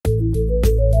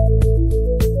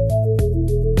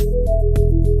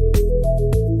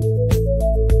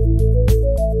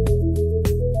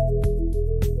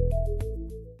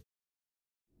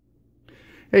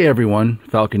Hey everyone,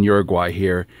 Falcon Uruguay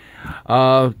here.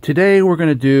 Today we're going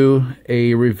to do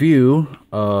a review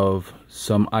of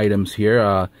some items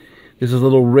here. This is a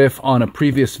little riff on a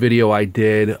previous video I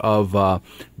did of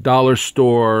dollar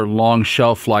store long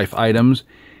shelf life items.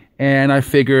 And I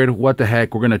figured, what the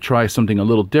heck, we're going to try something a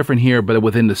little different here, but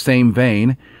within the same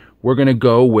vein. We're going to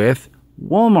go with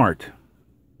Walmart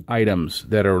items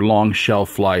that are long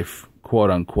shelf life, quote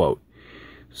unquote.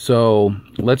 So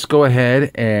let's go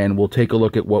ahead and we'll take a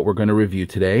look at what we're going to review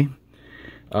today.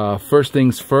 First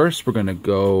things first, we're going to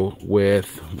go with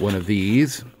one of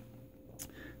these.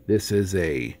 This is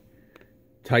a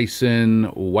Tyson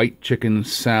white chicken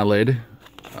salad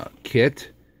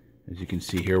kit. As you can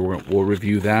see here, we'll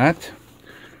review that.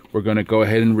 We're going to go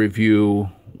ahead and review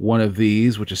one of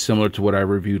these, which is similar to what I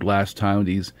reviewed last time.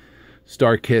 These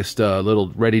Starkist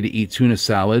little ready-to-eat tuna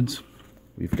salads.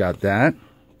 We've got that.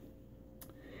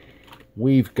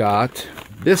 We've got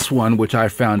this one, which I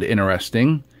found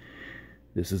interesting.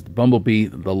 This is the Bumblebee,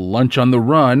 the Lunch on the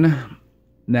Run.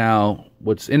 Now,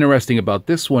 what's interesting about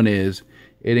this one is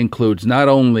it includes not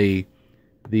only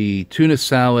the tuna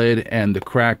salad and the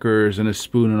crackers and a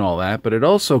spoon and all that, but it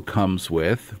also comes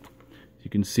with, as you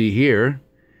can see here,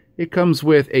 it comes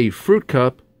with a fruit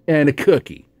cup and a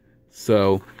cookie.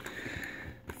 So,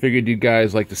 figured you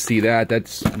guys like to see that.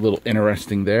 That's a little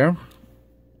interesting there.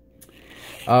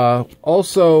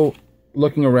 Also,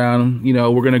 looking around, you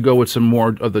know, we're going to go with some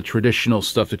more of the traditional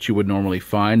stuff that you would normally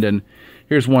find. And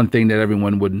here's one thing that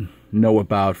everyone would know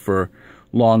about for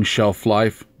long shelf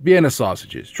life. Vienna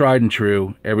sausages. Tried and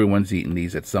true. Everyone's eaten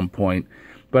these at some point.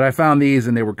 But I found these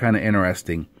and they were kind of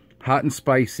interesting. Hot and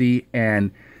spicy.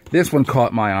 And this one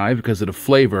caught my eye because of the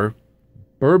flavor.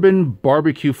 Bourbon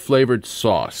barbecue flavored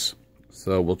sauce.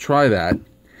 So we'll try that.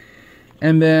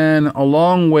 And then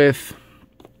along with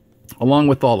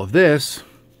all of this,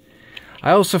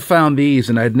 I also found these,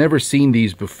 and I'd never seen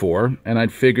these before, and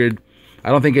I'd figured,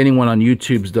 I don't think anyone on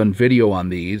YouTube's done video on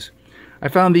these. I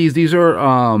found these. These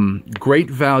are Great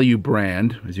Value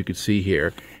brand, as you can see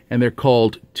here, and they're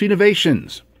called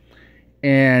Tunavations.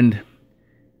 And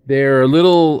they're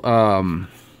little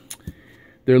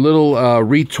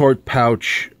retort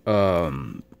pouches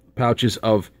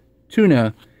of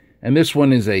tuna, and this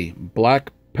one is a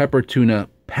black pepper tuna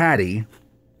patty.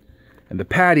 And the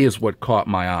patty is what caught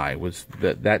my eye, was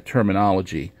that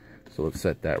terminology. So let's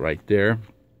set that right there.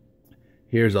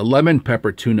 Here's a lemon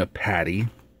pepper tuna patty.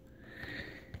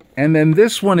 And then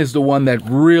this one is the one that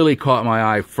really caught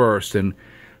my eye first. And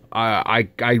I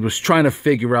was trying to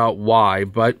figure out why,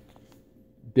 but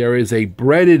there is a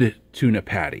breaded tuna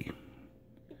patty.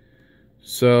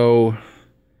 So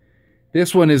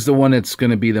this one is the one that's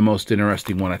going to be the most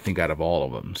interesting one, I think, out of all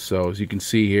of them. So as you can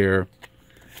see here,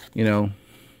 you know,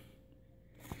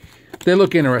 they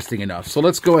look interesting enough. So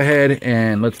let's go ahead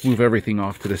and let's move everything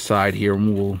off to the side here,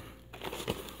 and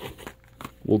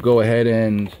we'll go ahead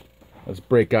and let's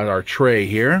break out our tray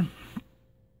here,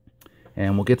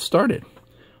 and we'll get started.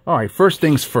 All right, first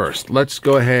things first. Let's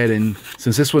go ahead and,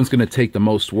 since this one's going to take the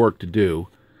most work to do,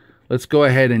 let's go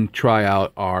ahead and try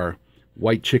out our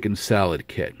white chicken salad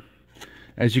kit.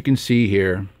 As you can see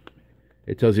here,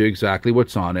 it tells you exactly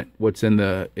what's on it, what's in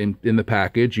the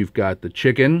package. You've got the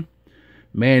chicken,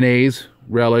 mayonnaise,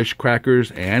 relish,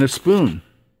 crackers, and a spoon.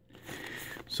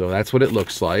 So that's what it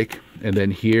looks like. And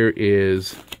then here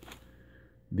is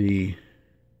the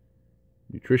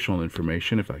nutritional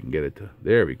information, if I can get it to,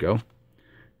 there we go.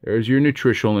 There's your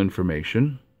nutritional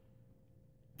information.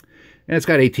 And it's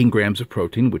got 18 grams of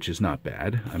protein, which is not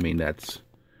bad. I mean, that's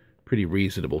pretty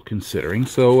reasonable considering.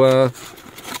 So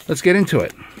let's get into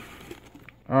it.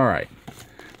 All right.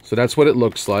 So that's what it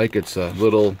looks like. It's a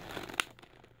little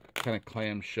kind of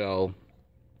clamshell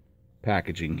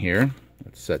packaging here.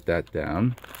 Let's set that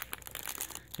down.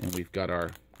 And we've got our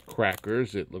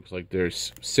crackers. It looks like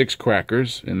there's 6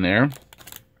 crackers in there.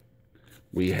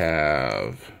 We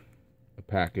have a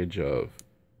package of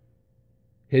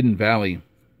Hidden Valley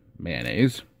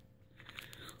mayonnaise.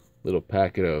 Little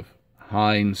packet of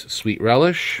Heinz sweet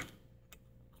relish.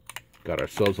 Got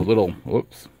ourselves a little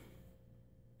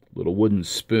wooden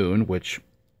spoon, which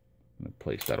I'm going to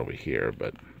place that over here,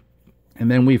 but and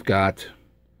then we've got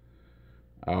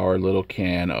our little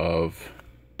can of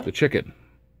the chicken.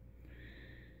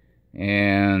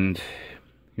 And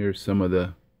here's some of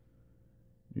the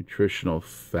nutritional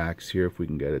facts here, if we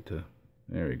can get it to,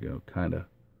 there we go, kind of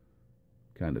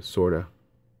sort of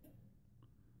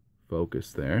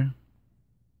focus there.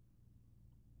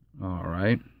 All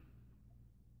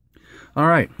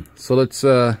right, so let's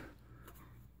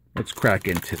crack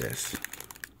into this.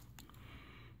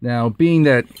 Now, being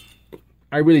that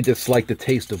I really dislike the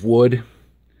taste of wood,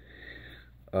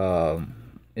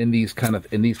 in these kind of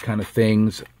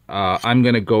things, I'm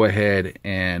gonna go ahead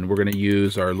and we're gonna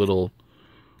use our little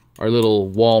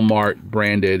Walmart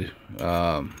branded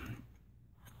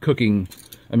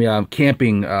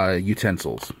camping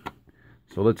utensils.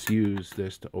 So let's use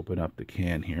this to open up the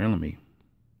can here.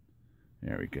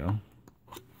 There we go.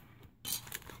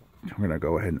 We're gonna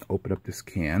go ahead and open up this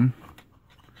can,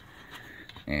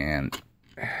 and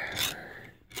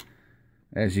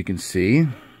as you can see,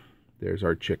 there's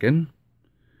our chicken.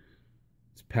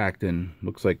 It's packed in,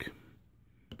 looks like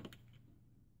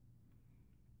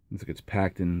it's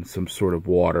packed in some sort of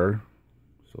water.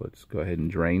 So let's go ahead and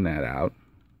drain that out.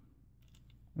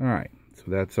 All right, so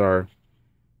that's our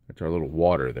little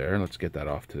water there. Let's get that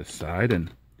off to the side,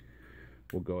 and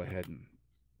we'll go ahead and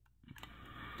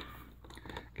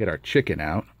get our chicken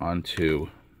out into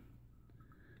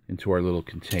our little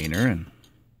container, and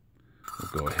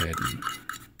we'll go ahead and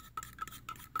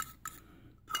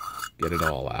get it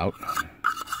all out.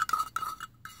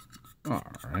 All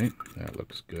right, that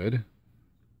looks good.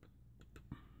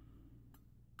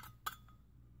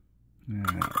 Yeah,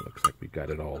 it looks like we got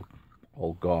it all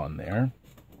gone there.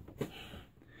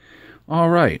 All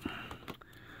right,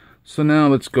 so now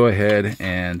let's go ahead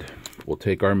and we'll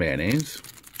take our mayonnaise.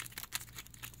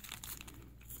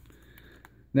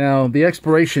 Now, the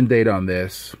expiration date on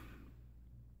this,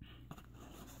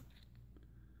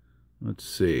 let's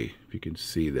see if you can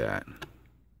see that.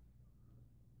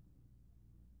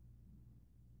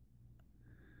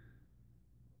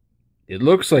 It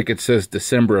looks like it says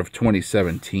December of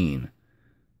 2017,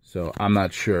 so I'm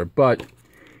not sure. But,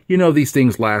 you know, these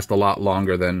things last a lot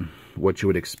longer than what you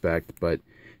would expect. But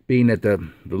being that the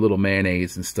little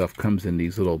mayonnaise and stuff comes in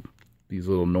these little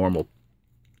normal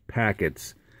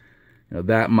packets, you know,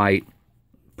 that might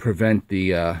prevent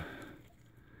them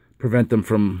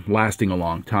from lasting a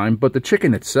long time. But the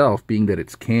chicken itself, being that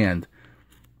it's canned,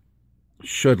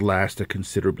 should last a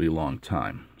considerably long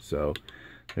time. So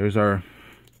there's our,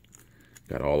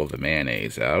 got all of the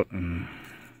mayonnaise out. And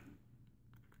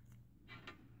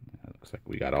looks like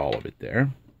we got all of it there.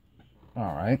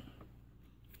 All right.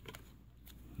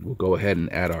 We'll go ahead and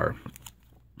add our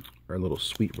little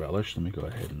sweet relish. Let me go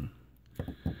ahead and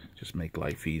just make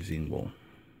life easy, and we'll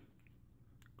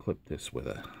clip this with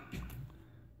a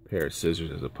pair of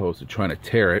scissors as opposed to trying to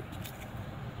tear it.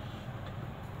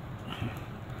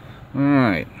 All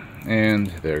right, and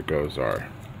there goes our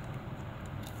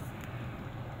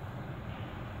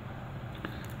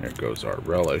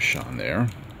relish on there.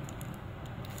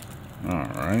 All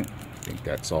right, I think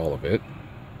that's all of it.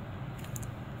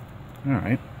 All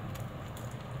right.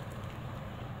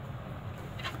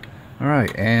 All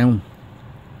right, and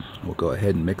we'll go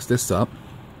ahead and mix this up.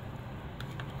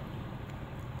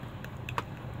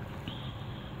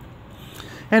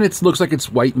 And it looks like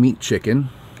it's white meat chicken.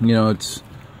 You know, it's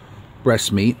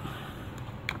breast meat.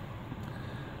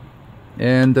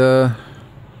 And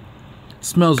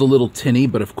smells a little tinny,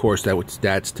 but of course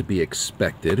that's to be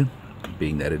expected,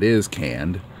 being that it is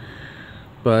canned.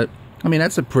 But I mean,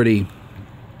 that's a pretty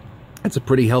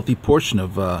healthy portion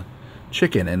of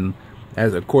chicken, and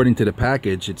as according to the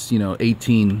package, it's, you know,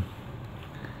 18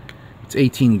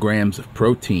 grams of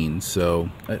protein. So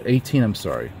 18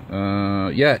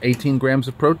 grams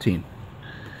of protein.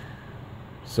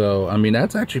 So I mean,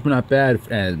 that's actually not bad,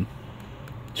 and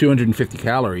 250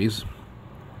 calories.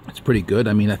 It's pretty good.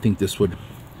 I mean, I think this would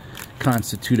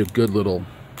constitute a good little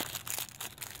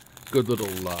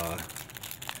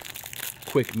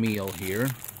quick meal here.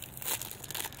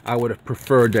 I would have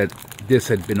preferred that this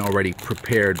had been already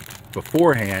prepared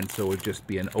beforehand, so it would just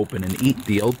be an open and eat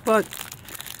deal. But,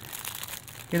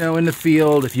 you know, in the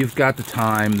field, if you've got the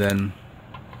time, then,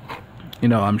 you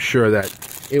know, I'm sure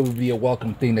that it would be a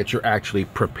welcome thing that you're actually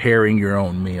preparing your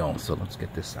own meal. So let's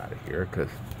get this out of here, because,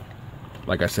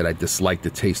 like I said, I dislike the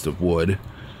taste of wood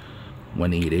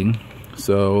when eating.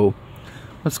 So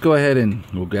let's go ahead and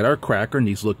we'll get our cracker, and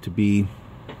these look to be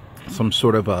some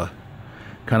sort of a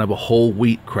kind of a whole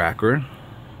wheat cracker.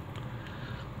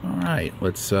 All right,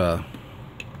 let's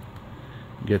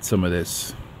get some of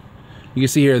this. You can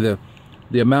see here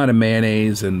the amount of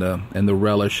mayonnaise and the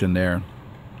relish in there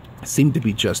seem to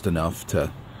be just enough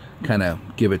to kind of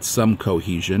give it some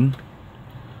cohesion.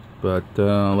 But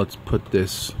let's put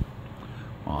this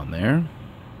on there,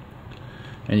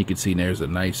 and you can see there's a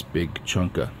nice big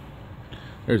chunk of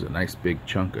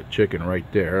chicken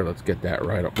right there. Let's get that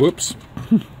right up. Whoops.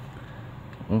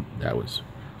 Oh, that was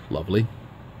lovely.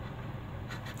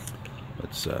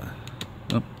 Let's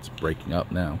it's breaking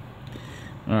up now.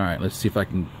 All right, let's see if I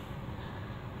can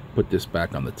put this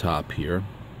back on the top here.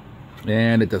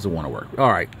 And it doesn't want to work.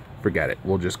 All right, forget it.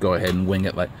 We'll just go ahead and wing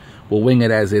it. We'll wing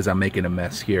it as is. I'm making a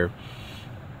mess here.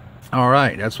 All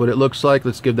right, that's what it looks like.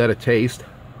 Let's give that a taste.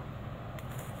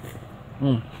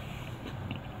 All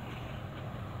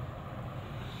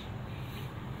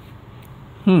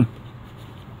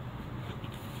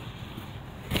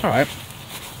right.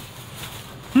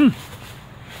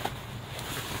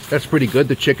 That's pretty good.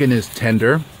 The chicken is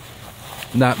tender,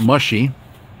 not mushy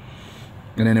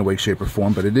in any way, shape, or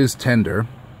form, but it is tender.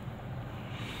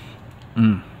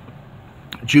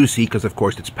 Juicy, because of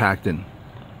course it's packed in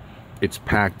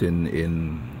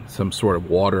some sort of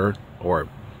water or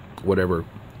whatever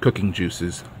cooking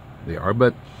juices they are.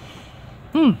 But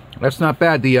that's not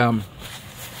bad. The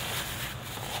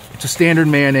it's a standard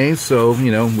mayonnaise, so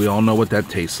you know we all know what that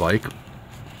tastes like,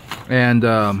 and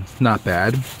not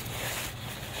bad.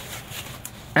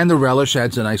 And the relish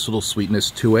adds a nice little sweetness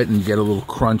to it, and you get a little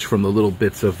crunch from the little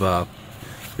bits of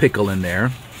pickle in there.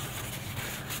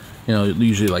 You know,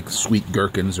 usually like sweet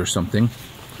gherkins or something.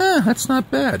 That's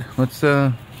not bad. Let's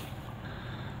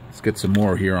get some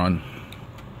more here on.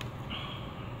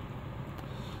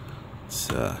 Let's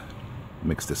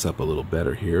mix this up a little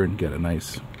better here and get a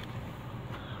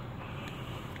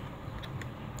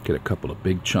couple of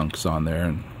big chunks on there,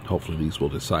 and hopefully these will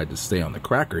decide to stay on the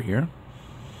cracker here.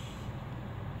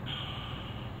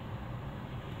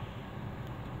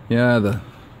 Yeah, the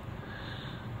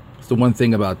one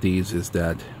thing about these is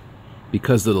that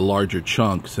because of the larger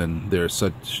chunks and they're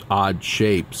such odd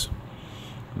shapes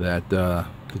that they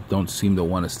don't seem to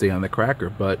want to stay on the cracker.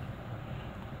 But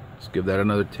let's give that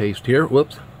another taste here.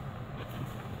 Whoops.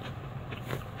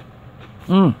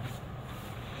 Oh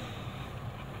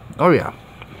yeah.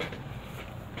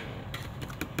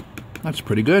 That's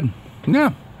pretty good.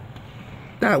 Yeah.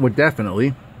 That would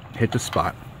definitely hit the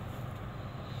spot.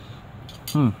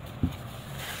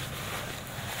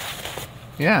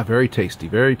 Yeah, very tasty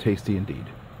indeed.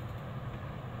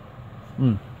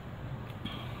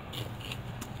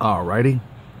 Alrighty,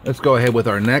 let's go ahead with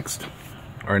our next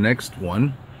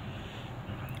one.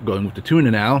 Going with the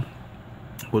tuna now.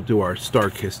 We'll do our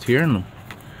StarKist here, and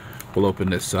we'll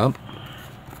open this up.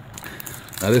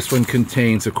 Now this one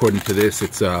contains, according to this,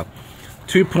 it's a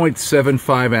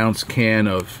 2.75 ounce can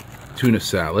of tuna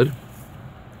salad,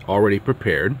 already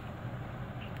prepared.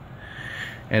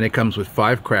 And it comes with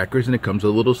 5 crackers, and it comes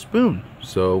with a little spoon.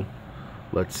 So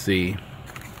let's see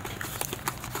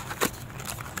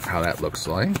how that looks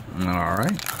like. All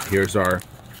right, here's our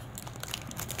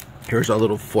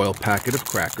little foil packet of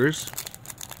crackers.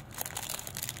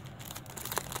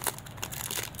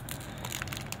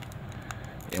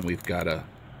 And we've got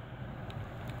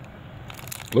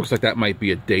looks like that might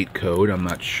be a date code, I'm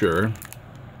not sure.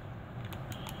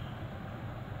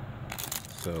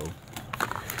 So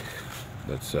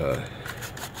let's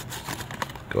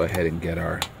go ahead and get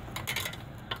our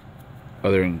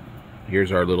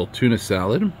here's our little tuna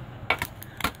salad,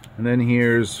 and then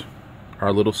here's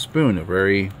our little spoon, a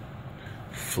very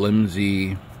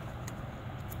flimsy,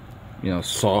 you know,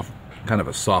 soft, kind of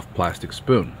a soft plastic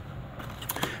spoon.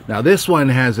 Now this one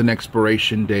has an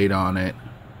expiration date on it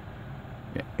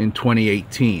in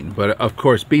 2018, but of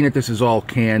course, being that this is all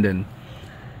canned and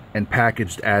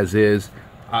packaged as is,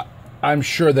 I'm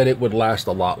sure that it would last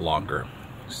a lot longer.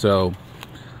 So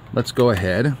let's go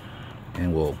ahead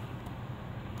and we'll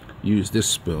use this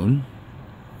spoon.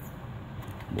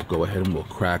 We'll go ahead and we'll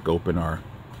crack open our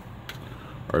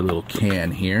little can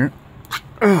here.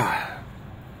 And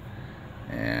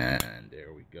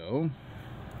there we go.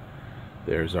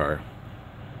 There's our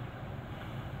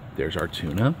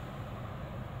tuna.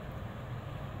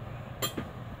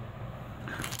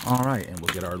 All right, and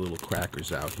we'll get our little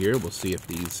crackers out here. We'll see if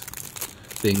these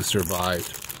things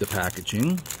survived the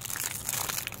packaging.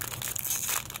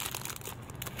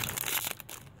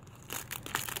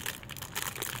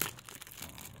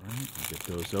 All right, we'll get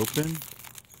those open.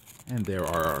 And there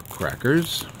are our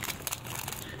crackers.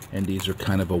 And these are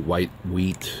kind of a white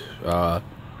wheat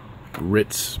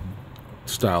Ritz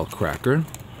style cracker.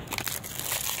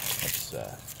 Let's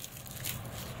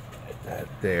put that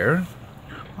there.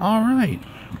 All right.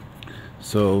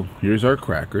 So here's our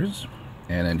crackers,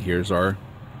 and then here's our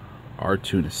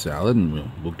tuna salad, and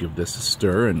we'll give this a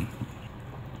stir. And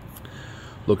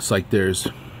looks like a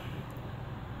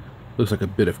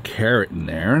bit of carrot in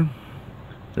there.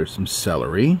 There's some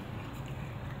celery.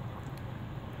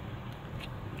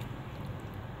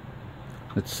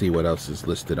 Let's see what else is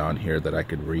listed on here that I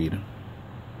could read.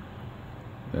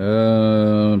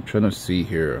 I'm trying to see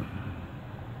here.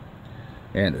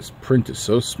 And this print is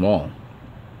so small.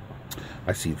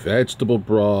 I see vegetable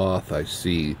broth, I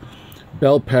see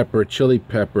bell pepper, chili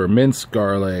pepper, minced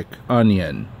garlic,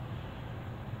 onion.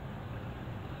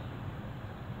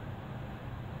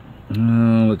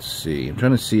 let's see. I'm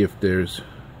trying to see if there's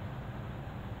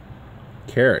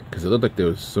carrot, because it looked like there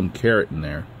was some carrot in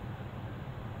there.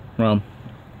 Well,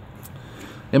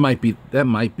 that might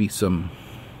be some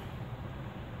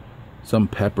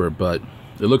pepper, but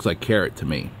it looks like carrot to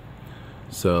me.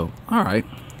 So, all right.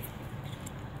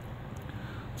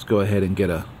 Let's go ahead and get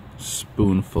a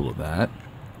spoonful of that.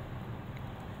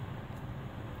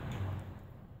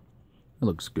 It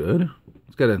looks good.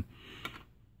 It's got a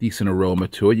decent aroma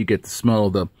to it. You get the smell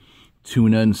of the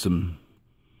tuna and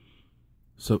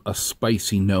a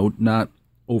spicy note, not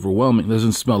overwhelming. It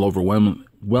doesn't smell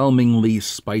overwhelmingly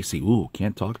spicy. Ooh,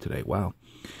 can't talk today. Wow.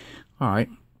 All right,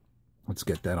 let's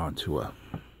get that onto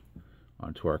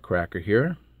our cracker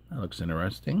here. That looks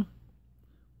interesting.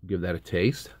 Give that a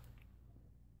taste.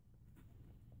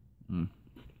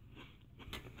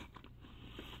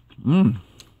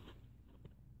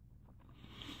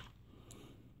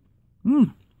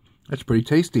 That's pretty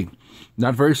tasty.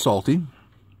 Not very salty.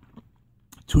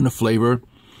 Tuna flavor,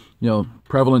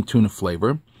 prevalent tuna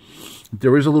flavor.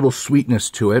 There is a little sweetness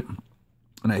to it,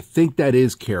 and I think that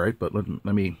is carrot, but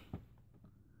let me...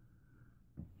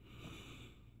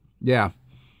 Yeah.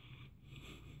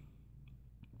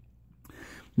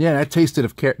 Yeah, that tasted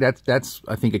of carrot. That's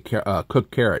I think a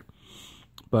cooked carrot.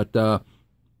 But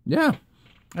yeah,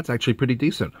 that's actually pretty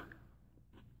decent.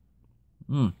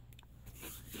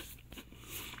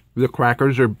 The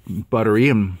crackers are buttery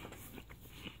and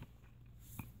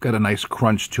got a nice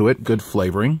crunch to it, good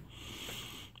flavoring.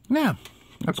 Yeah,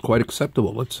 that's quite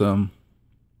acceptable. Let's put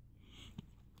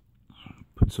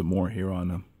some more here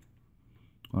on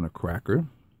a cracker.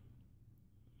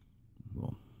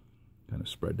 We'll kind of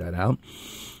spread that out.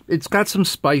 It's got some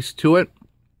spice to it.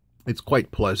 It's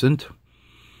quite pleasant,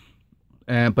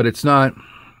 but it's not,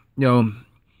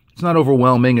 it's not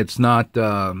overwhelming. It's not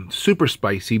super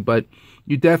spicy, but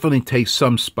you definitely taste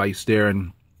some spice there,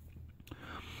 and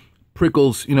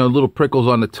prickles, little prickles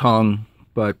on the tongue,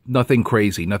 but nothing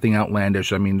crazy, nothing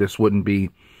outlandish. I mean, this would be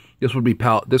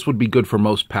good for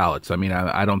most palates. I mean,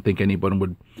 I don't think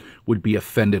anyone would be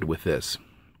offended with this.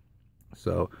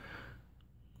 So,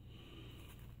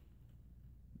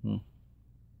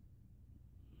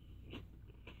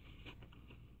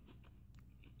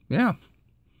 yeah,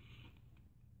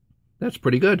 that's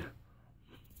pretty good.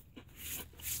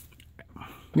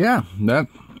 Yeah, that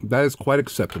is quite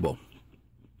acceptable.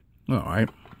 All right,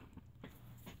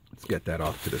 let's get that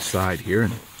off to the side here,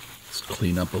 and let's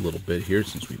clean up a little bit here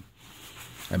since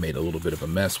I made a little bit of a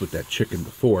mess with that chicken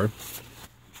before.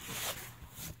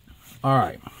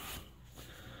 All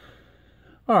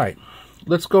right,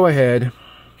 let's go ahead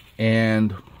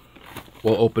and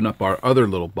we'll open up our other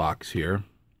little box here,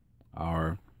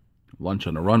 our Lunch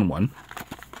on the Run one.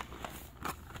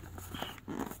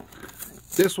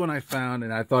 This one I found,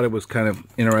 and I thought it was kind of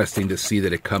interesting to see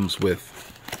that it comes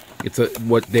with, it's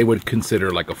what they would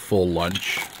consider like a full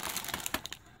lunch.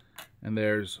 And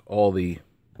there's all the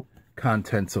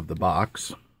contents of the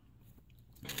box.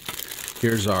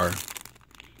 Here's our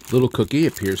little cookie.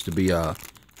 It appears to be a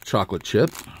chocolate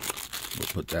chip. We'll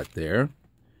put that there.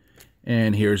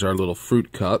 And here's our little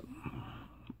fruit cup.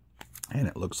 And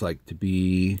it looks like to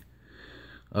be,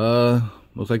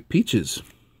 looks like peaches.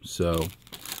 So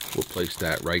we'll place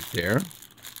that right there.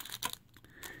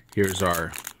 Here's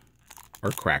our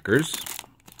crackers.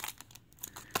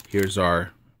 Here's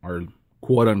our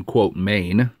quote-unquote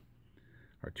main,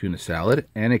 our tuna salad,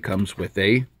 and it comes with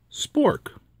a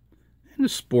spork. And the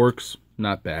spork's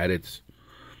not bad. It's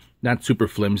not super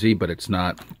flimsy, but it's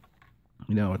not,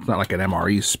 it's not like an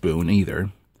MRE spoon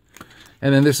either.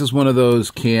 And then this is one of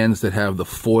those cans that have the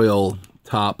foil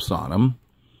tops on them.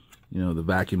 The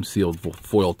vacuum sealed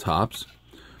foil tops.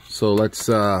 So let's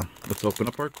open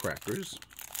up our crackers.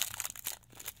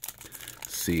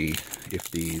 See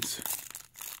if these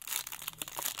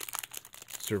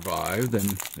survive,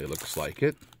 then it looks like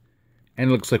it. And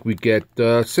it looks like we get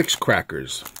 6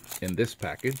 crackers in this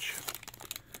package.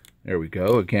 There we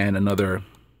go. Again, another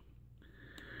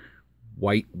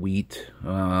white wheat,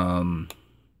 kind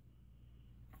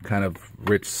of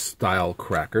rich style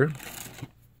cracker.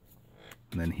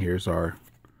 And then here's our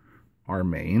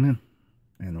main.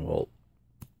 And well,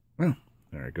 there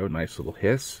we go. Nice little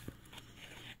hiss.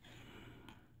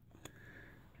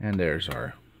 And there's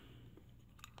our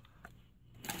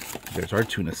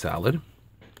tuna salad.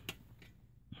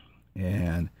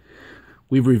 And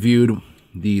we've reviewed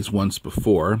these once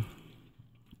before.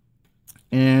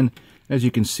 And as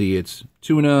you can see, it's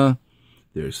tuna.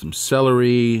 There's some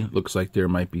celery. Looks like there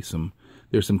might be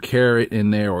there's some carrot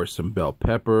in there or some bell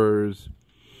peppers.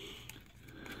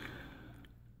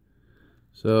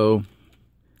 So,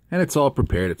 And it's all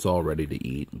prepared. It's all ready to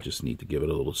eat. You just need to give it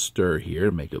a little stir here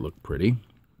to make it look pretty.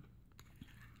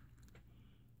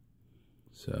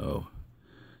 So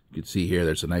you can see here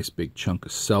there's a nice big chunk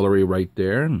of celery right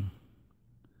there.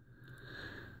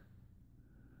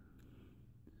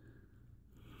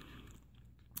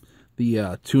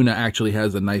 The tuna actually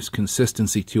has a nice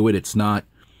consistency to it. It's not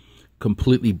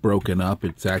completely broken up.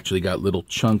 It's actually got little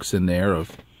chunks in there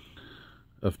of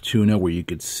tuna where you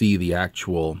could see the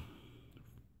actual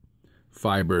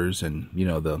fibers and, you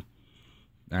know, the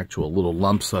actual little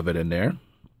lumps of it in there.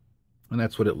 And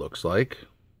that's what it looks like.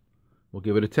 We'll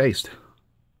give it a taste.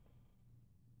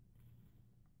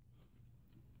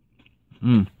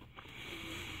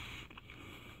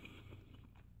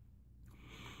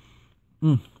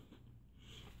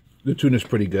 The tuna's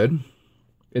pretty good.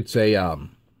 It's a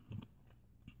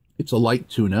light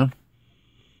tuna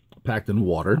packed in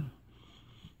water.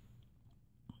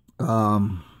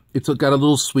 It's got a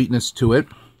little sweetness to it,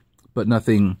 but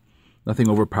nothing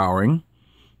overpowering.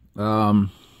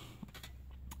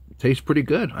 Tastes pretty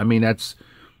good. I mean, that's,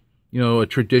 you know, a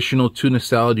traditional tuna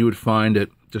salad you would find at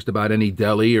just about any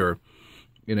deli or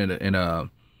in a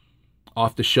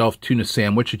off-the-shelf tuna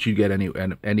sandwich that you get at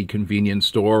any convenience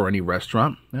store or any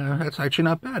restaurant. That's actually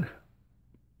not bad.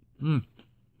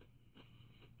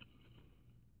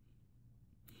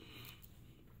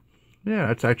 Yeah,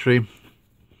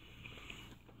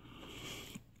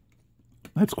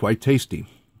 that's quite tasty.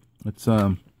 Let's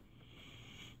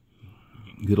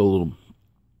get a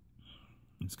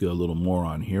little more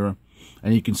on here.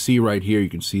 And you can see right here, you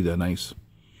can see the nice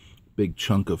big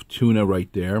chunk of tuna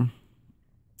right there.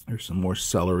 There's some more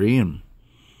celery, and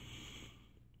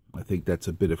I think that's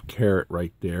a bit of carrot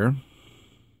right there.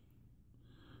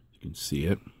 You can see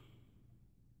it.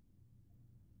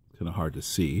 Kind of hard to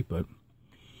see, but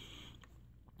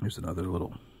there's another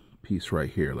little piece right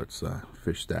here. Let's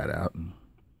fish that out and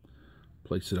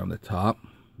place it on the top.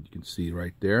 You can see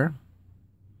right there.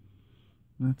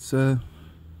 Let's give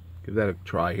that a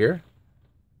try here.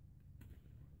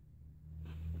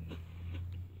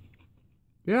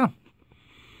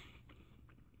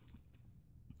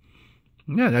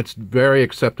 Yeah, that's very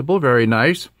acceptable, very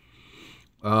nice.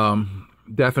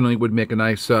 Definitely would make a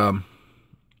nice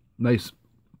nice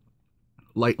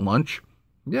light lunch.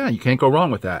 Yeah, you can't go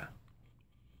wrong with that.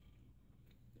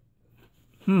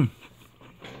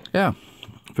 Yeah,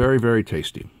 very, very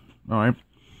tasty. All right,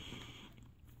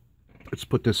 let's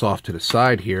put this off to the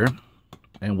side here,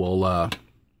 and we'll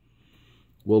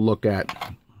look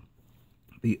at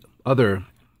the other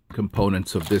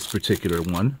components of this particular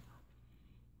one.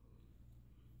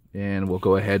 And we'll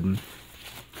go ahead and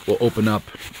we'll open up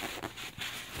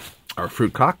our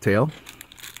fruit cocktail,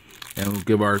 and we'll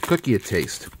give our cookie a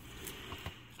taste.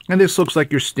 And this looks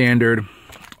like your standard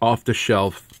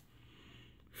off-the-shelf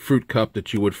fruit cup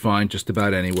that you would find just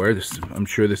about anywhere. I'm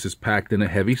sure this is packed in a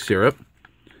heavy syrup.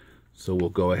 So we'll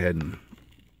go ahead and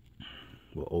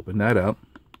we'll open that up.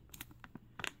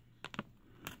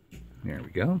 There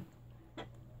we go.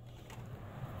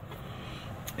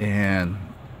 And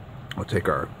we'll take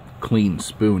our clean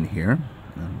spoon here,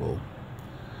 and we'll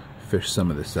fish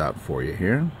some of this out for you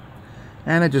here.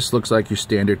 And it just looks like your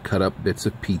standard cut up bits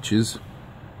of peaches.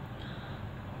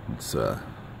 It's there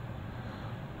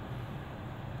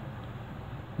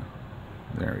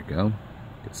we go.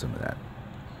 Get some of that.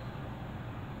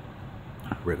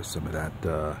 Rid of some of that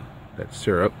that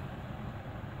syrup.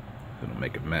 It'll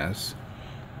make a mess.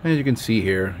 As you can see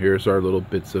here, here's our little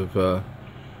bits of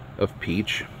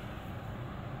peach.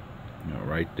 You know,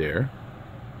 right there.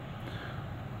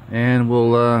 And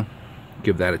we'll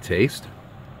give that a taste.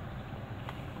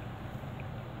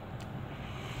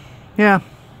 Yeah.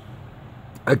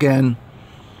 Again,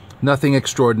 nothing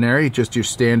extraordinary, just your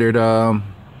standard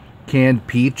canned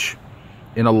peach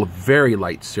in a very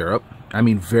light syrup. I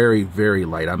mean, very, very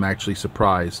light. I'm actually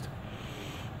surprised.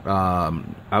 I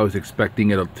was expecting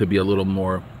it to be a little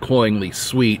more cloyingly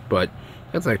sweet, but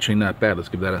that's actually not bad. Let's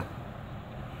give that a...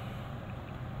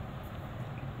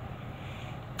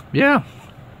 Yeah.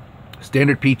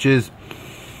 Standard peaches.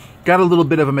 Got a little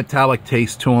bit of a metallic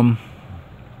taste to them.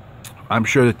 I'm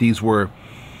sure that these were,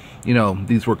 you know,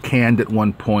 these were canned at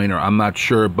one point, or I'm not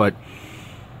sure, but,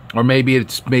 or maybe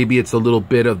it's a little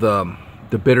bit of the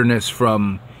bitterness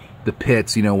from the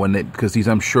pits, you know, when they, because these,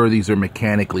 I'm sure these are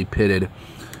mechanically pitted,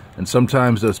 and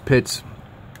sometimes those pits,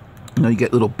 you know, you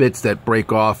get little bits that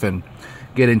break off and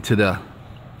get into the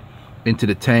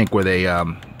tank where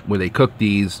they cook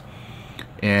these,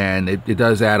 and it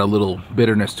does add a little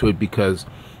bitterness to it because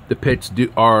the pits do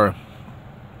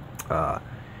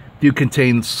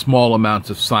contain small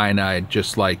amounts of cyanide,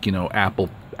 just like, you know,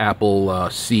 apple apple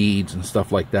seeds and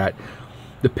stuff like that.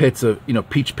 The pits of, you know,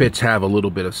 peach pits have a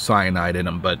little bit of cyanide in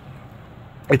them, but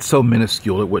it's so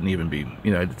minuscule it wouldn't even be,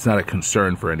 you know, it's not a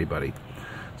concern for anybody.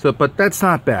 So, but that's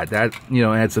not bad. That, you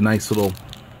know, adds a nice little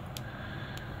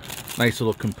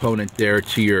component there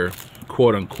to your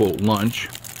quote-unquote lunch.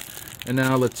 And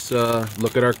now let's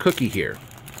look at our cookie here.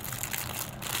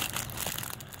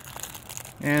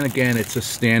 And again, it's a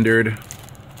standard,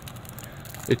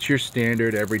 it's your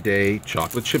standard everyday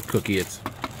chocolate chip cookie. It's,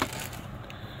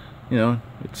 you know,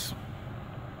 it's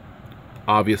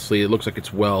obviously, it looks like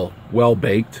it's well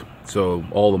baked, so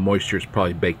all the moisture is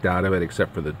probably baked out of it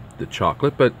except for the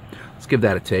chocolate. But let's give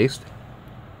that a taste.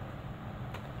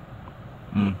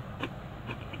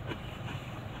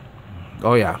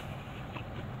 Oh yeah.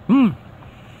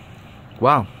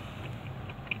 Wow.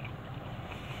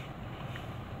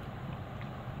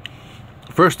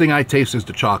 First thing I taste is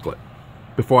the chocolate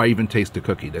before I even taste the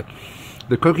cookie.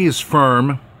 The cookie is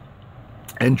firm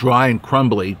and dry and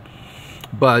crumbly,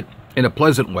 but in a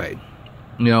pleasant way.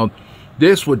 You know,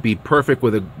 this would be perfect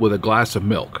with a glass of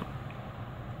milk,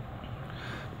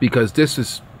 because this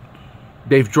is,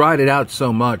 they've dried it out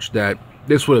so much that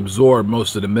this would absorb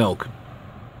most of the milk.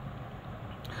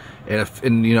 And if,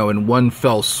 you know, in one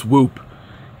fell swoop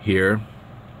here.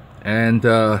 And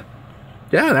yeah,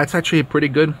 that's actually a pretty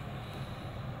good,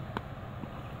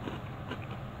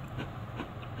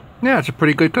 yeah, it's a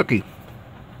pretty good cookie.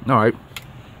 All right,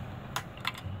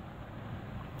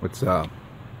 let's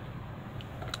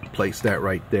place that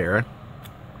right there,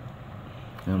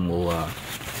 and we'll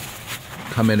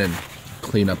come in and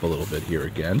clean up a little bit here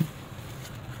again.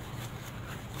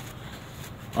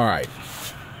 All right,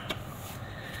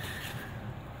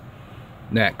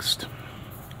 next,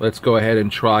 let's go ahead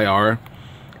and try our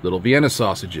little Vienna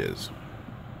sausages.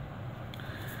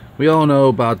 We all know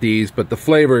about these, but the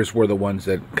flavors were the ones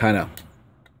that kind of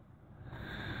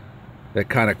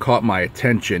caught my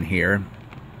attention here.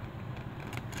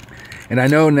 And I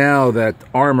know now that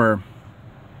Armour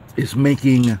is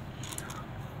making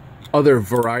other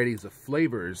varieties of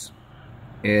flavors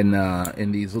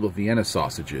in these little Vienna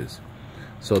sausages.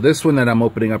 So this one that I'm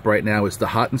opening up right now is the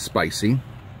hot and spicy.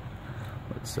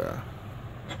 Let's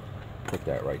put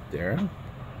that right there.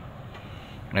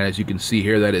 And as you can see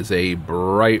here, that is a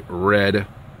bright red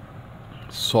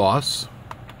sauce.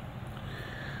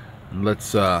 And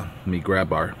let's let me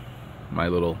grab my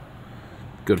little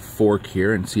good fork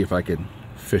here and see if I can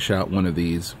fish out one of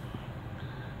these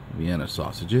Vienna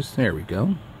sausages. There we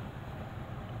go.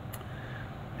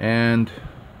 And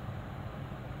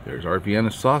there's our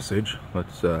Vienna sausage.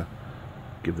 Let's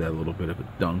give that a little bit of a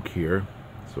dunk here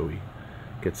so we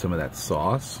get some of that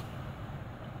sauce.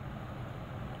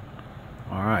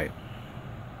 All right,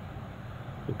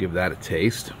 we'll give that a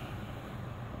taste.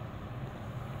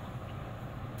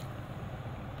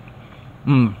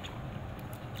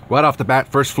 Right off the bat,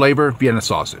 first flavor, Vienna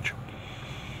sausage.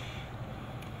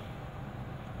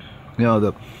 You know,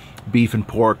 the beef and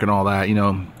pork and all that, you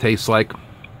know, tastes like,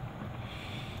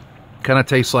 kind of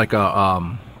tastes like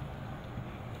a,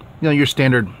 you know, your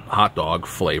standard hot dog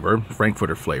flavor,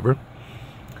 Frankfurter flavor.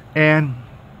 And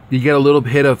you get a little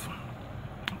bit of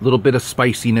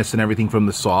spiciness and everything from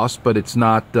the sauce, but it's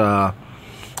not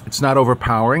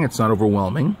overpowering, it's not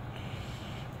overwhelming.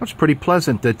 It's pretty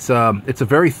pleasant. It's a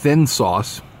very thin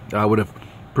sauce. I would have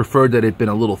preferred that it had been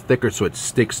a little thicker so it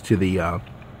sticks to the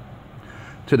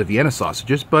Vienna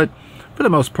sausages, but for the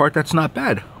most part, that's not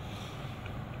bad.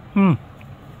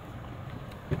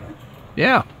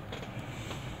 Yeah.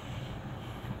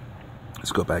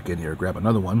 Let's go back in here, grab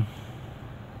another one.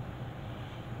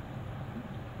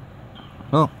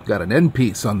 Oh, got an end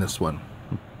piece on this one.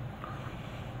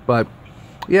 But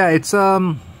yeah, it's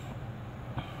kind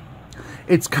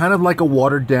of like a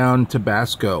watered down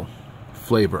Tabasco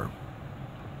flavor.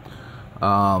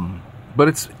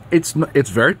 But it's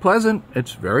very pleasant.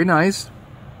 It's very nice.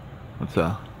 It's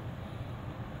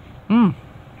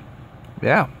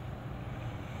yeah.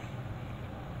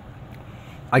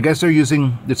 I guess they're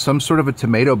using some sort of a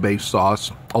tomato-based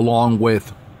sauce along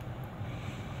with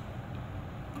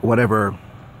whatever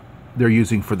they're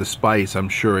using for the spice. I'm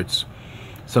sure it's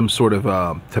some sort of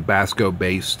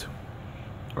Tabasco-based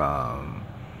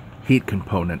heat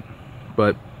component.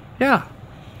 But yeah.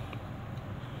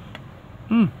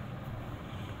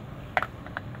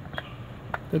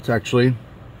 That's actually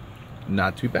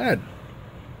not too bad.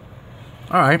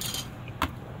 All right.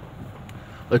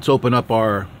 Let's open up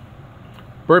our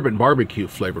bourbon barbecue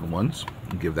flavored ones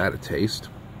and give that a taste.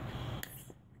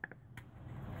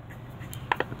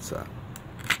 Let's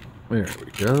there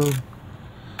we go.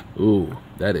 Ooh,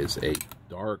 that is a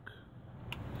dark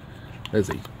There's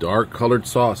a dark colored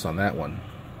sauce on that one.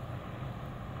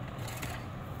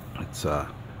 Let's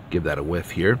give that a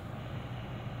whiff here.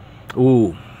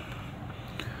 Ooh.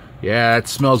 Yeah, it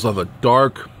smells of a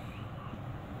dark,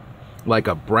 like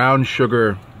a brown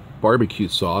sugar barbecue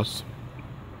sauce.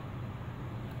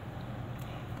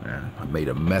 I made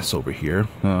a mess over here.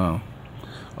 Oh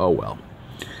well.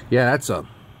 Yeah,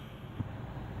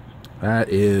 that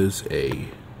is a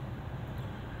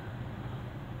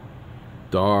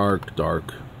dark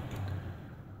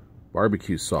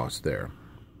barbecue sauce there.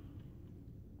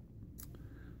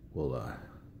 We'll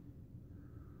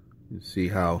you see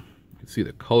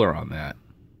the color on that.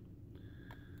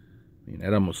 I mean,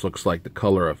 that almost looks like the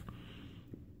color of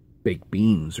baked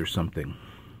beans or something.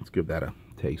 Let's give that a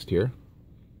taste here.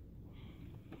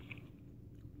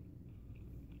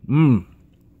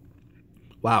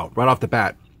 Wow, right off the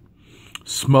bat.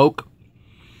 Smoke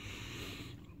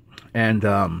and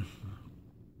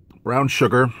brown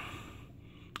sugar,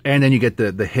 and then you get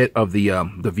the hit of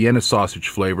the Vienna sausage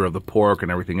flavor of the pork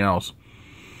and everything else.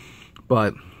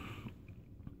 But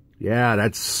yeah,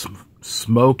 that's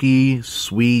smoky,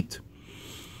 sweet.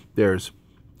 There's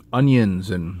onions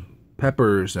and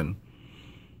peppers, and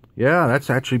yeah, that's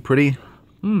actually pretty.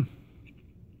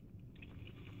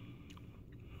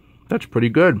 That's pretty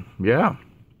good. Yeah.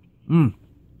 Let's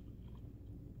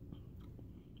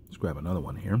grab another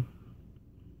one here.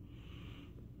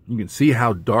 You can see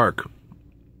how dark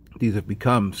these have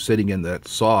become sitting in that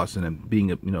sauce and then being,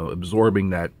 you know,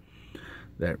 absorbing that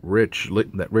rich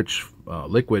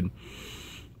liquid.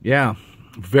 Yeah,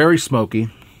 very smoky.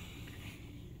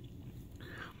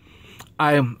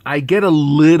 I get a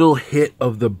little hit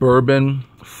of the bourbon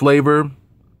flavor,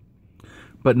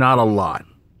 but not a lot.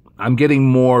 I'm getting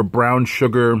more brown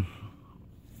sugar,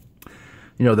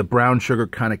 you know, the brown sugar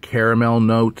kind of caramel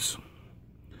notes,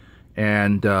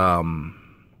 and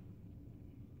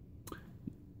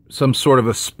some sort of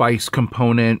a spice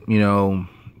component, you know,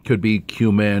 could be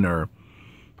cumin or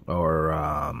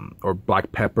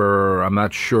black pepper. I'm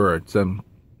not sure. It's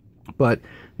but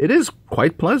it is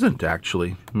quite pleasant,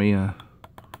 actually. I mean,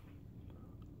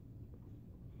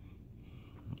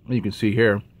 you can see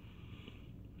here,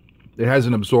 it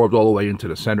hasn't absorbed all the way into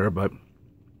the center, but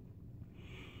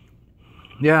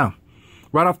yeah,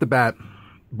 right off the bat,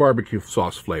 barbecue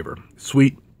sauce flavor.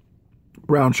 Sweet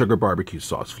brown sugar barbecue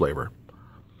sauce flavor.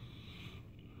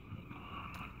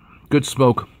 Good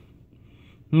smoke.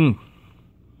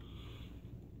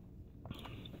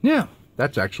 Yeah,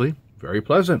 that's actually very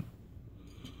pleasant.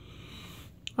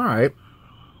 All right.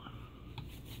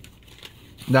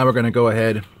 Now we're going to go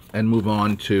ahead and move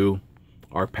on to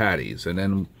our patties, and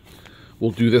then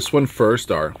we'll do this one first,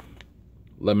 our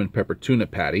lemon pepper tuna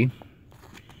patty.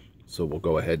 So we'll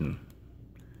go ahead and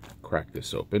crack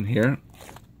this open here.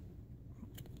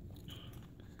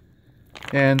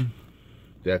 And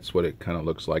that's what it kind of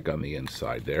looks like on the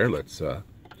inside there. Let's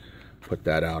put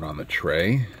that out on the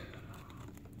tray.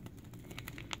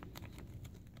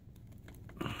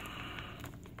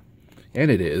 And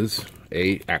it is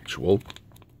a actual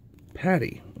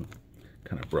patty.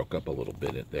 Kind of broke up a little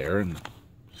bit there, and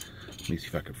let me see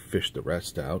if I can fish the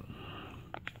rest out.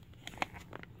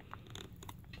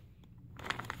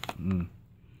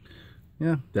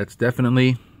 Yeah, that's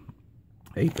definitely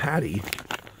a patty.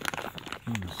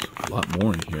 There's a lot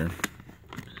more in here.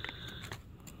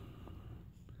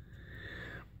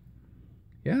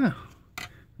 Yeah.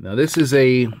 Now this is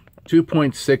a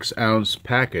 2.6 ounce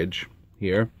package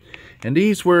here, and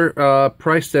these were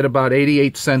priced at about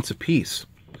 88 cents a piece,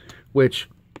 which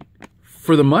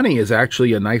for the money is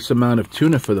actually a nice amount of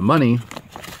tuna for the money,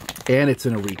 and it's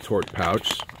in a retort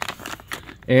pouch.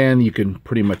 And you can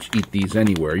pretty much eat these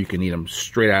anywhere. You can eat them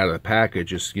straight out of the package.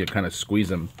 Just, you know, kind of squeeze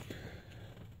them,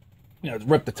 you know,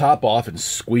 rip the top off and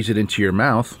squeeze it into your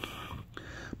mouth.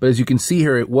 But as you can see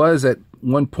here, it was at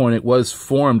one point, it was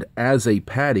formed as a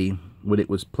patty when it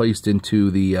was placed into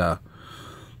the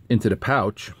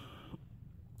pouch.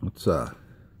 Let's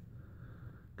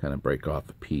kind of break off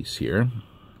a piece here.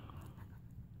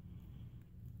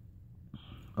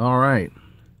 All right.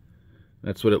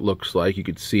 That's what it looks like. You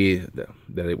could see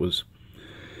that it was,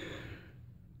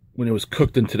 when it was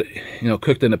cooked into the, you know,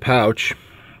 cooked in the pouch,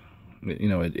 you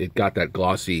know, it got that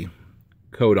glossy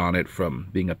coat on it from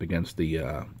being up against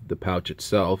the pouch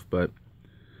itself. But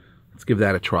let's give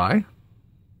that a try.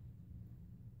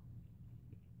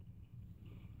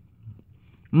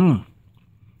 Oh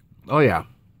yeah.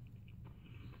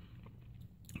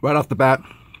 Right off the bat,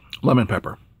 lemon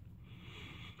pepper.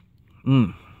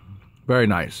 Very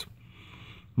nice.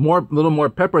 A little more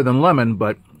pepper than lemon,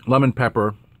 but lemon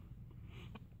pepper.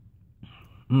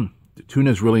 The tuna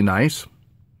is really nice.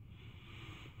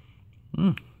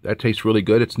 That tastes really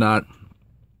good. It's not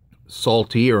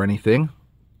salty or anything.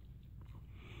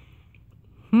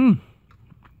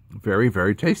 Very,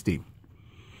 very tasty.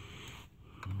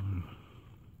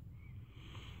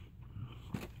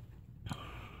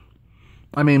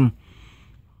 I mean,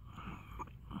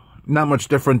 not much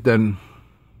different than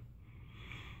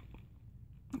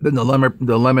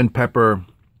the lemon pepper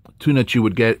tuna that you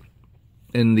would get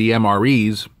in the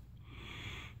MREs.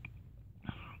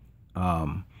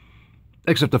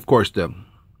 Except, of course,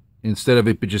 instead of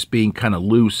it just being kind of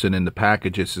loose and in the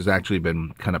package, this has actually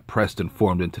been kind of pressed and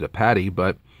formed into the patty.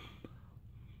 But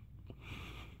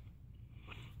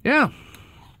yeah,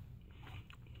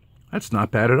 that's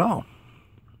not bad at all.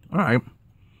 All right.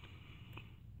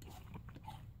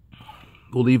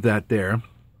 We'll leave that there.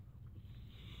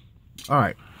 All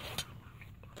right.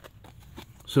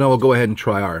 So now we'll go ahead and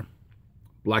try our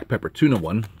black pepper tuna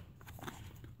one.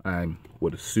 I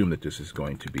would assume that this is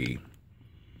going to be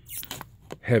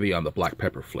heavy on the black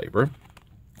pepper flavor.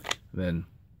 Then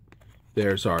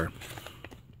there's our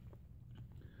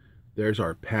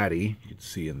patty. You can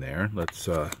see in there. Let's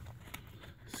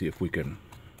see if we can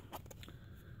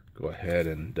go ahead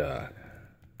and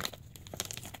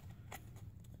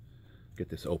get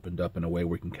this opened up in a way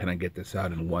where we can kind of get this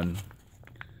out in one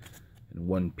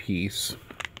piece.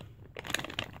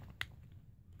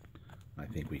 I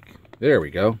think there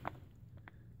we go.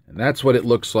 And that's what it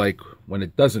looks like when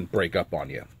it doesn't break up on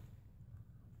you.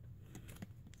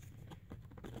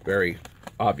 Very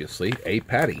obviously a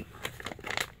patty.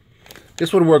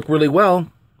 This would work really well.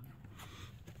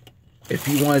 If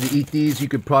you wanted to eat these, you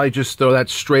could probably just throw that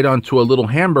straight onto a little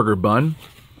hamburger bun.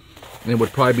 And it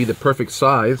would probably be the perfect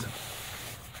size.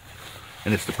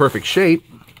 And it's the perfect shape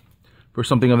for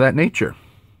something of that nature.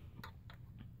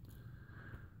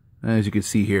 As you can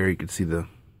see here, you can see the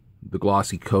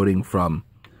glossy coating from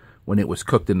when it was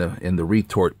cooked in the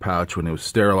retort pouch, when it was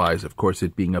sterilized. Of course,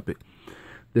 it being up at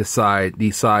this side,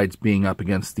 these sides being up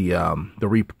against the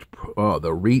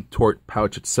retort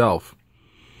pouch itself,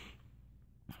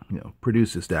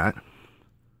 produces that.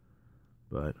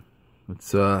 But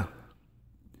it's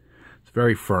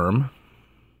very firm.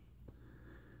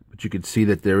 But you can see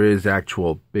that there is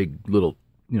actual big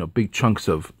chunks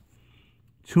of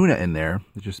tuna in there.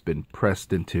 It's just been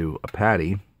pressed into a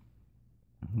patty.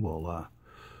 Well,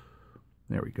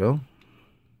 there we go.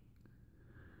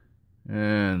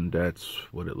 And that's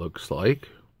what it looks like.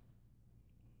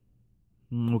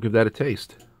 We'll give that a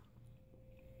taste.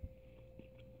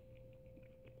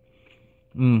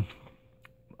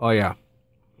 Oh yeah.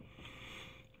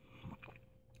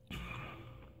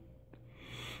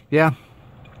 Yeah.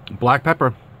 Black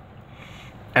pepper.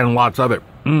 And lots of it.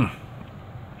 Let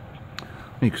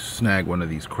me snag one of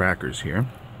these crackers here.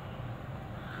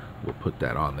 We'll put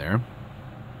that on there.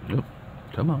 Yep.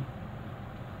 Come on.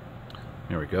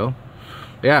 There we go.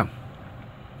 Yeah.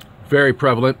 Very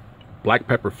prevalent black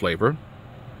pepper flavor.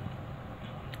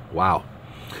 Wow.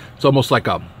 It's almost like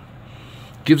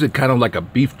gives it kind of like a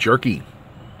beef jerky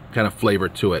kind of flavor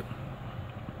to it.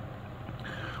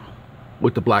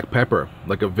 With the black pepper.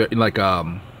 Like a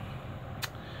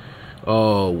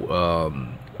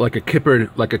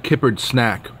kippered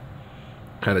snack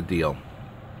kind of deal.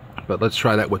 But let's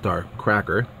try that with our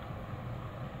cracker.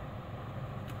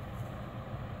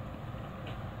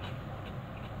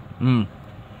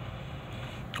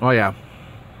 Oh yeah.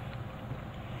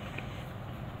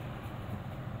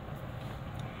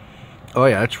 Oh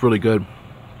yeah, that's really good.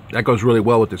 That goes really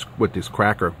well with this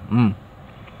cracker.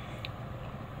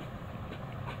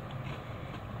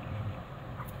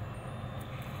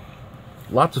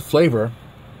 Lots of flavor.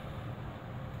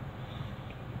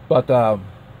 But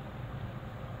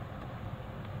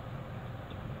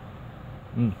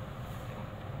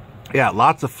yeah,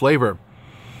 lots of flavor,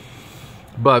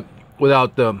 but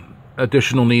without the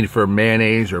additional need for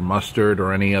mayonnaise or mustard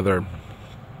or any other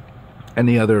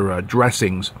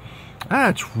dressings.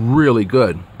 That's really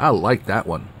good. I like that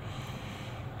one.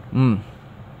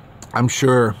 I'm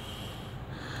sure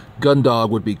Gundog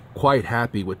would be quite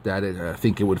happy with that. I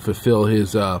think it would fulfill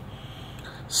his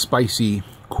spicy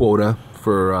quota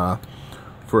for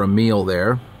a meal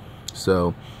there.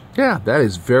 So yeah, that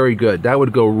is very good. That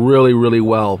would go really, really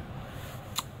well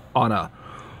on a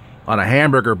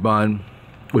hamburger bun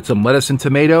with some lettuce and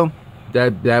tomato.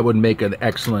 That would make an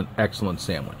excellent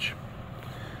sandwich.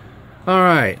 All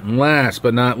right, and last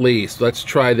but not least, let's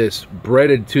try this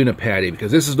breaded tuna patty,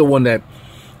 because this is the one that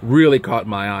really caught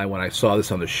my eye when I saw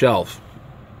this on the shelf,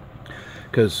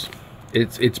 because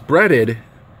it's breaded,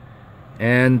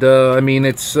 and I mean,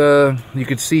 it's you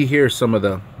can see here some of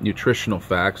the nutritional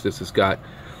facts. This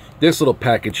little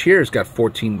package here has got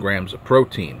 14 grams of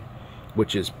protein,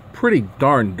 which is pretty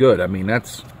darn good. I mean,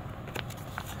 that's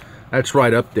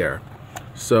right up there.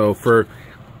 So for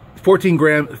 14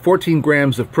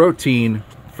 grams of protein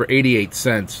for 88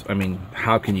 cents, I mean,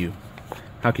 how can you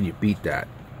beat that?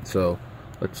 So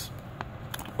let's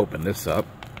open this up.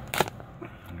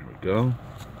 There we go.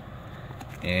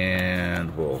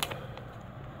 And we'll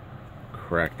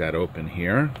crack that open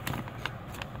here.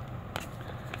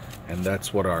 And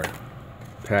that's what our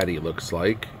patty looks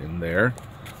like in there.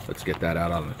 Let's get that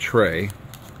out on the tray.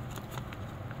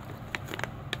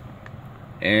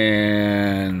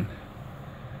 And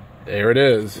there it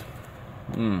is.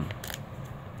 Not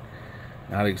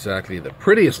exactly the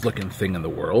prettiest looking thing in the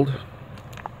world,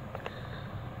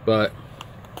 but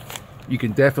you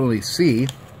can definitely see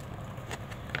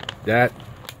that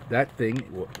that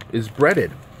thing is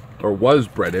breaded, or was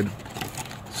breaded.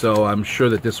 So I'm sure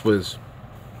that this was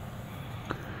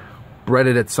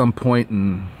breaded at some point,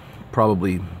 and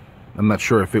probably, I'm not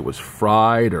sure if it was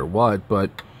fried or what, but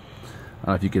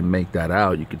if you can make that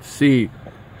out, you can see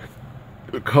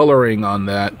the coloring on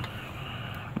that.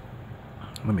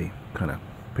 Let me kind of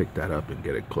pick that up and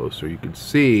get it closer. You can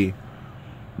see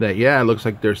that, yeah, it looks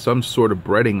like there's some sort of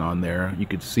breading on there. You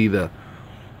could see the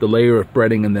layer of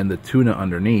breading and then the tuna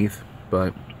underneath.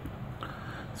 But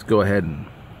let's go ahead and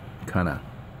kind of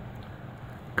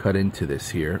cut into this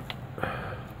here.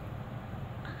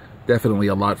 Definitely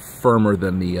a lot firmer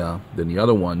than the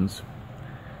other ones.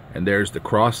 And there's the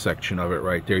cross section of it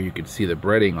right there. You can see the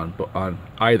breading on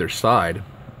either side,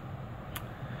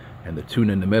 and the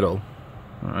tuna in the middle.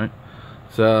 All right,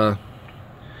 so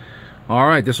all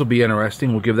right, this will be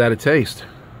interesting. We'll give that a taste.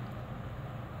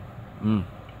 All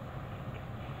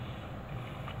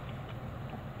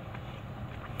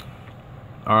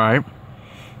right.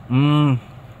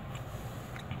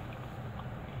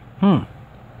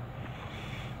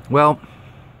 Well,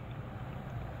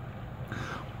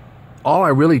 all I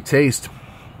really taste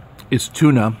is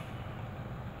tuna,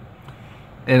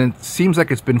 and it seems like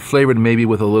it's been flavored maybe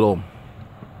with a little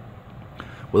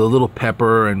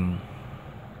pepper and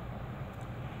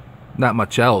not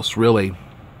much else really.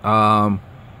 The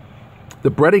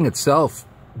breading itself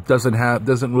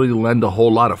doesn't really lend a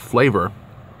whole lot of flavor.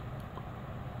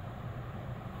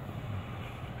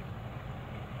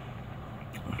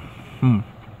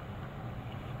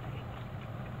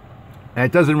 And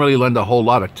it doesn't really lend a whole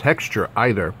lot of texture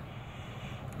either.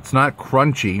 It's not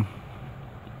crunchy.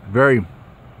 It's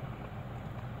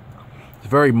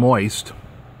very moist.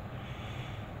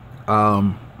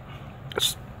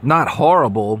 It's not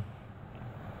horrible,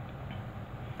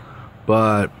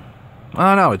 but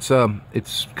I don't know.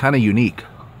 It's kind of unique.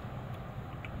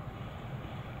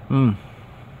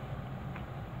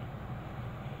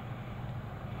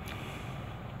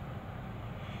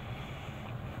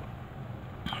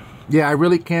 Yeah, I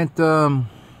really can't. I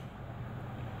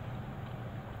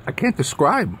can't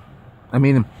describe. I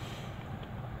mean,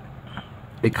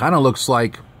 it kind of looks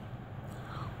like,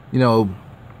 you know,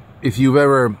 if you've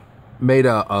ever made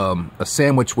a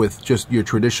sandwich with just your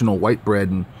traditional white bread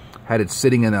and had it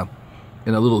sitting in a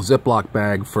little Ziploc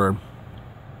bag for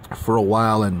a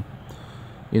while, and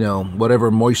you know,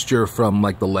 whatever moisture from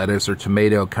like the lettuce or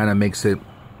tomato kind of makes it,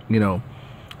 you know,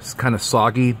 it's kind of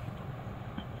soggy.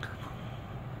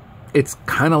 It's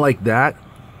kind of like that,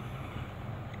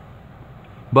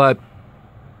 but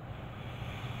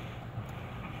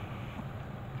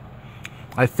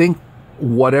I think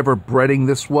whatever breading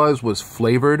this was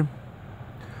flavored,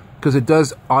 because it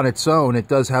does, on its own, it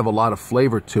does have a lot of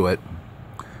flavor to it,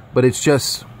 but it's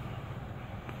just,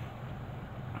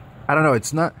 I don't know,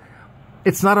 it's not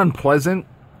unpleasant.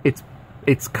 It's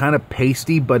kind of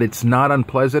pasty, but it's not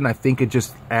unpleasant. I think it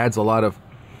just adds a lot of,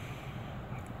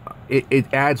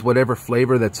 it adds whatever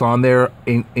flavor that's on there,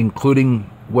 including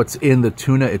what's in the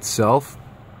tuna itself.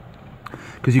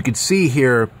 Because you can see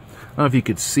here, I don't know if you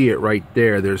could see it right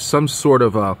there, there's some sort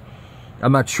of a,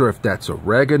 I'm not sure if that's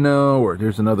oregano, or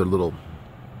there's another little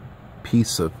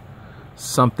piece of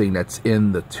something that's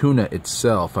in the tuna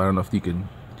itself. I don't know if you can,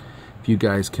 if you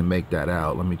guys can make that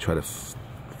out. Let me try to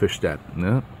fish that.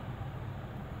 No.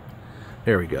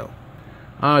 There we go.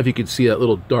 I don't know if you can see that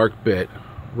little dark bit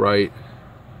right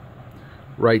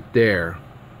there.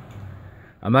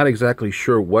 I'm not exactly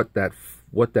sure what that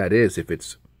is. If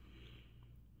it's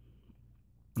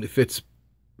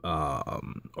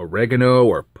oregano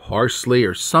or parsley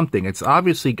or something. It's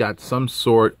obviously got some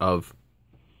sort of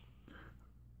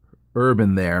herb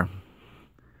in there. I'm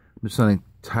just not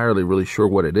entirely really sure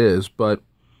what it is, but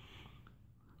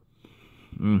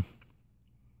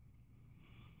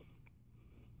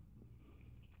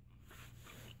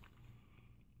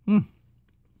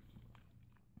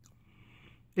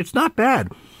it's not bad.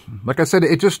 Like I said,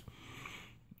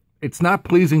 it's not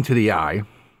pleasing to the eye,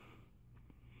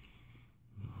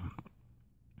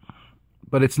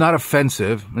 but it's not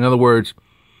offensive. In other words,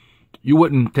 you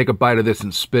wouldn't take a bite of this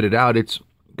and spit it out. It's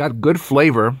got good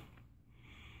flavor,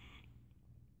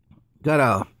 got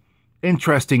a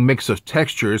interesting mix of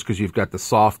textures because you've got the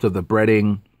soft of the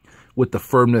breading with the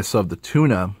firmness of the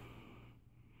tuna.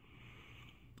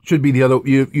 Should be the other,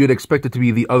 you'd expect it to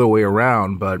be the other way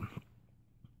around, but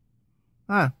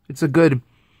it's a good,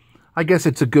 I guess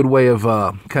it's a good way of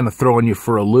kind of throwing you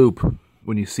for a loop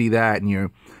when you see that and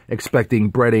you're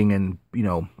expecting breading and, you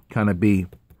know, kind of be,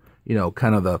 you know,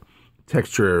 kind of the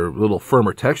texture, a little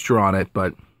firmer texture on it,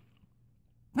 but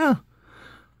not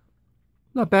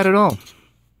bad at all.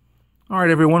 All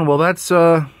right, everyone. Well, that's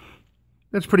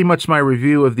pretty much my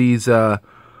review of these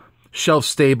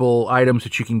shelf-stable items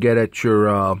that you can get at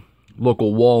your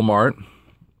local Walmart.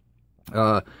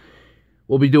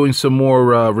 We'll be doing some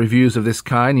more reviews of this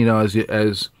kind. You know, as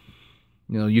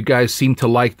you know, you guys seem to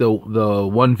like the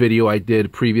one video I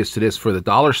did previous to this for the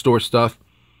dollar store stuff.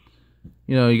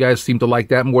 You know, you guys seem to like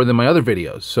that more than my other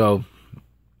videos. So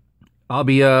I'll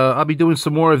be doing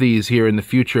some more of these here in the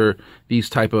future. These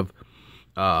type of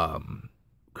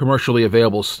commercially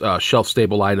available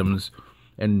shelf-stable items,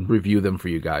 and review them for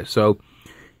you guys. So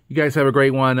you guys have a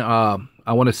great one. I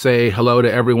want to say hello to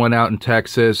everyone out in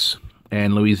Texas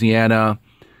and Louisiana.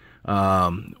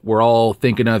 We're all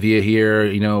thinking of you here,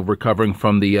 you know, recovering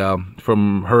from the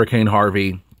from Hurricane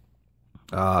Harvey.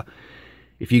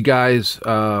 If you guys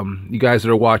that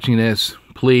are watching this,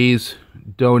 please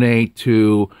donate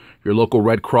to your local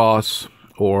Red Cross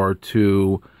or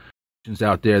to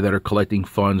out there that are collecting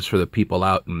funds for the people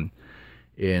out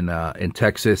in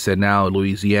Texas and now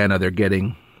Louisiana. They're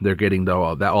getting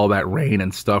all that rain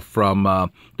and stuff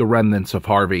from the remnants of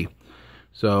Harvey.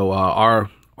 So our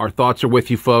thoughts are with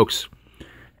you folks,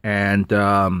 and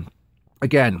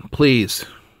again, please,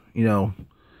 you know,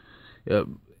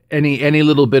 any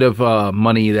little bit of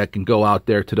money that can go out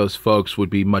there to those folks would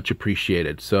be much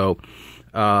appreciated. So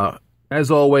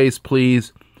as always,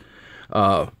 please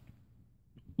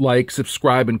like,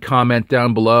 subscribe, and comment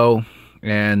down below,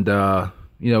 and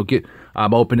you know,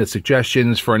 I'm open to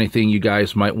suggestions for anything you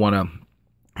guys might want to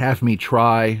have me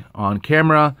try on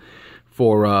camera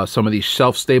for some of these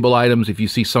shelf-stable items. If you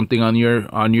see something on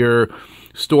your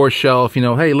store shelf, you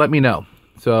know, hey, let me know.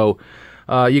 So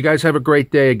you guys have a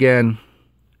great day again.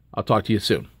 I'll talk to you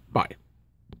soon. Bye.